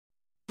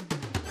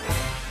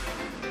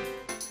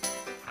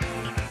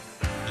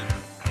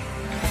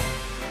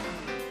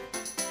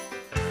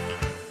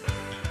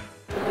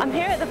I'm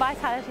here at the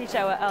Vitality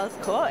Show at Earls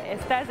Court.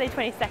 It's Thursday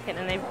 22nd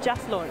and they've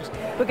just launched.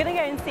 We're going to go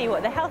and see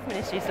what the Health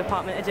Ministry's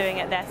department are doing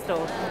at their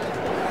stall.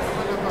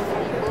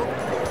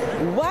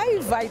 Why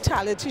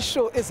Vitality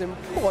Show is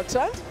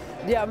important?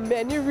 There are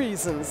many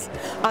reasons,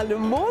 and the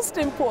most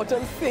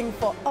important thing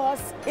for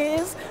us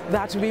is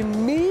that we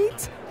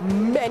meet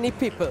many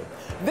people.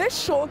 This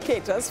show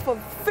caters for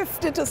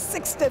 50 to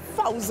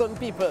 60,000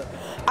 people,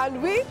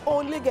 and we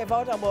only give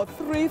out about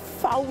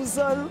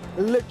 3,000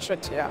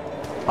 literature.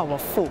 Our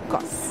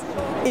focus: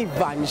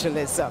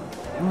 evangelism,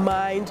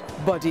 mind,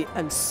 body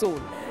and soul.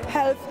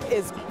 Health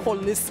is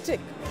holistic.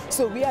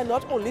 So we are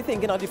not only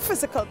thinking of the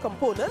physical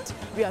component,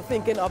 we are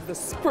thinking of the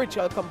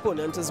spiritual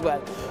component as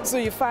well. So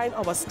you find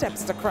our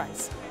Steps to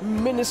Christ.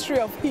 Ministry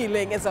of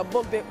Healing is a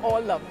book they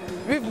all love.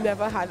 We've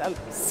never had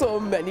so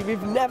many.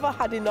 We've never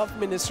had enough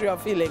Ministry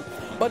of Healing.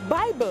 But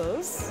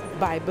Bibles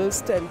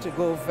tend to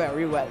go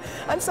very well.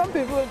 And some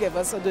people will give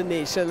us a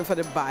donation for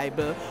the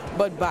Bible,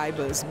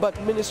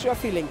 but Ministry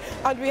of Healing.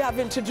 And we have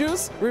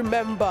introduced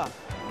Remember,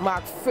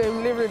 Mark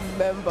Finley,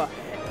 Remember.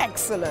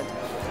 Excellent.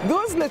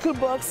 Those little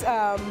books,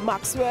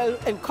 Maxwell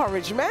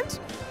Encouragement,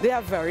 they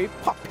are very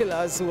popular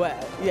as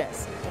well,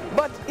 yes.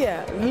 But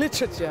yeah,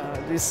 literature,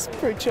 the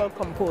spiritual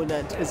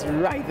component is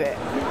right there.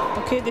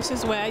 Okay, this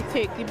is where I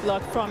take the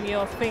blood from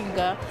your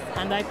finger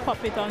and I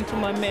pop it onto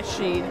my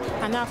machine,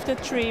 and after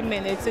 3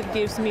 minutes it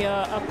gives me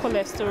a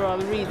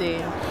cholesterol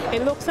reading.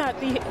 It looks at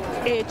the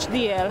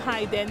HDL,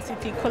 high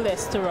density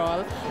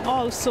cholesterol,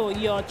 also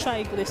your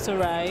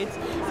triglycerides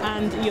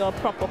and your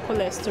proper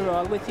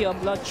cholesterol with your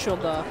blood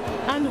sugar.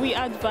 And we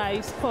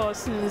advise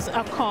persons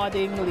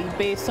accordingly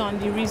based on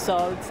the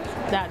results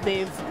that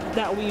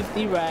we've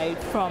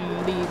derived from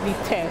the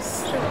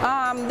test.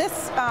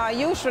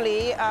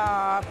 Usually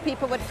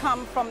people would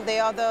come from the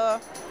other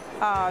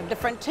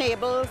different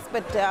tables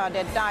with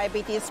their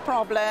diabetes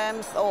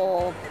problems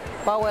or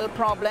bowel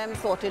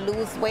problems, or to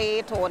lose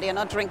weight, or they're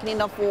not drinking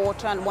enough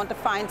water and want to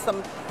find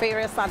some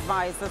various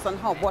advices on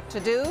what to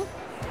do.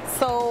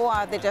 So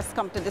they just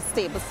come to this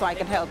table so I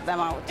can help them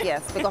out,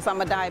 yes, because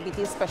I'm a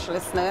diabetes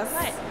specialist nurse.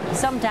 Right.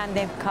 Sometimes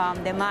they've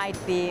come, they might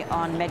be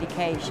on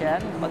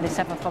medication, or they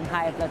suffer from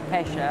high blood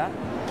pressure,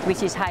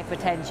 which is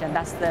hypertension.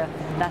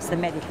 That's the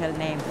medical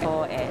name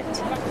for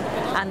it.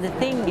 And the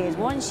thing is,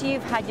 once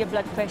you've had your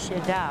blood pressure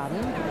down,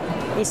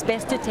 it's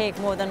best to take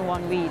more than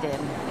one reading.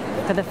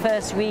 For the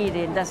first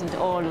reading doesn't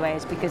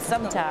always, because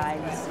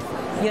sometimes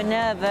you're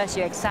nervous,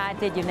 you're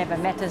excited, you've never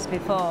met us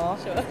before,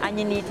 and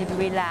you need to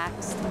be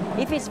relaxed.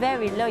 If it's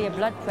very low, your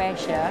blood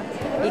pressure,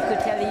 it could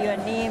tell you you're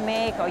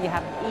anemic or you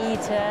haven't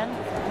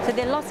eaten. So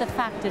there are lots of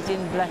factors in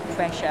blood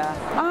pressure.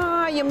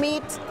 You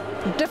meet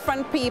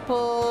different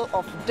people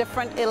of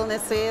different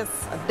illnesses,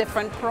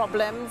 different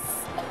problems.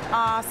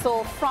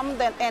 So from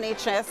the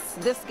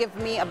NHS, this gives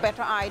me a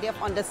better idea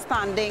of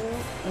understanding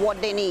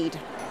what they need.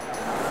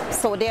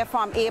 So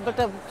therefore I'm able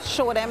to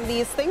show them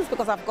these things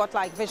because I've got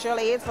like visual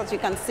aids, as you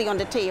can see on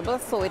the table,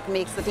 so it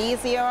makes it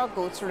easier,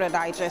 go through the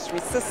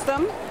digestive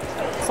system.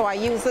 So I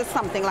use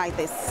something like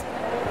this.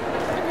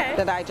 Okay.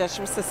 The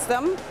digestive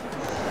system,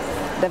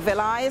 the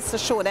villi, to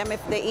show them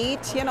if they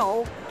eat, you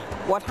know,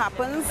 what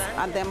happens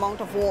and the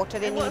amount of water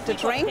they need to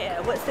drink.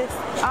 What's this?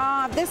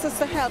 This is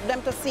to help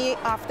them to see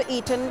after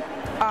eating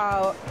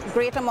a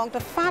great amount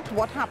of fat,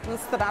 what happens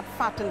to that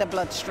fat in the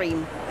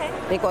bloodstream. Okay.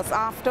 Because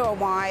after a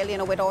while, you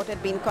know, without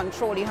it being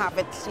controlled, you have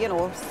it, you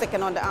know,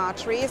 sticking on the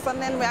arteries,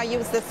 and then I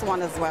use this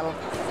one as well.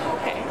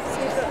 Okay.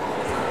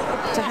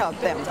 To help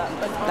them.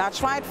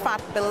 That's right,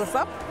 fat builds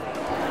up.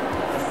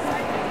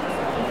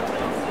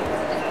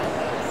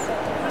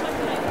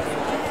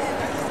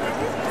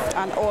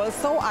 And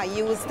also I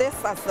use this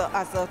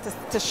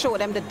to show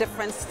them the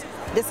difference.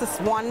 This is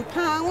 1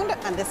 pound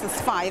and this is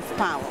 5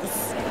 pounds.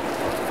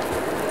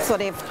 So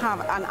they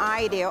have an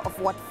idea of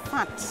what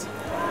fat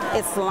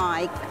is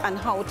like and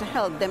how to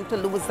help them to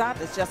lose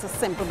that. It's just as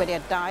simple with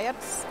their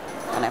diets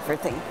and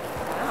everything.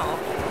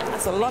 Wow.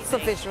 So lots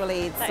of visual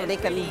aids so they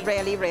can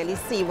really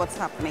see what's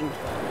happening.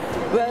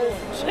 Well,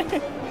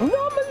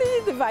 normally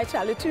the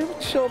Vitality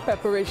Show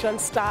preparation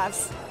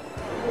starts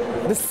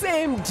the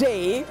same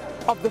day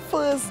of the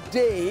first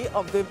day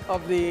of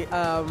the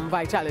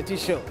Vitality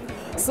Show.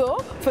 So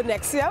for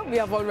next year, we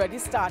have already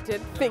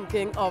started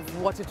thinking of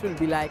what it will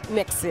be like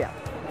next year.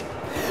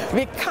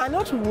 We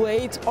cannot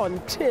wait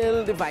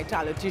until the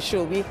Vitality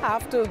Show. We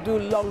have to do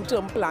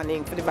long-term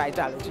planning for the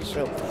Vitality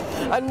Show.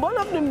 And one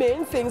of the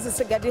main things is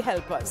to get the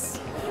helpers.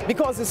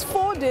 Because it's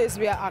 4 days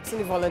we are asking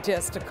the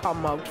volunteers to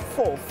come out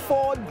for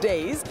 4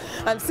 days.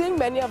 And seeing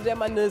many of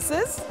them are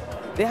nurses,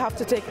 they have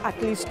to take at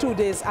least 2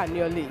 days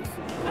annual leave.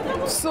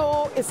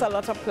 So it's a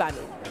lot of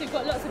planning. You've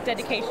got lots of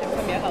dedication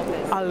from your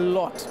helpers. A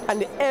lot.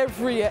 And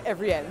every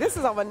year. This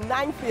is our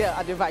 9th year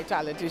at the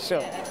Vitality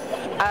Show.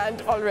 Yeah.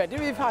 And already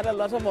we've had a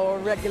lot of our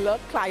regular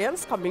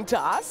clients coming to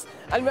us.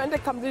 And when they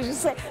come, they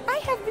just say, I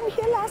have been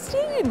here last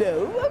year, you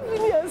know. I've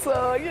been here,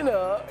 so, you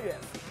know, yes.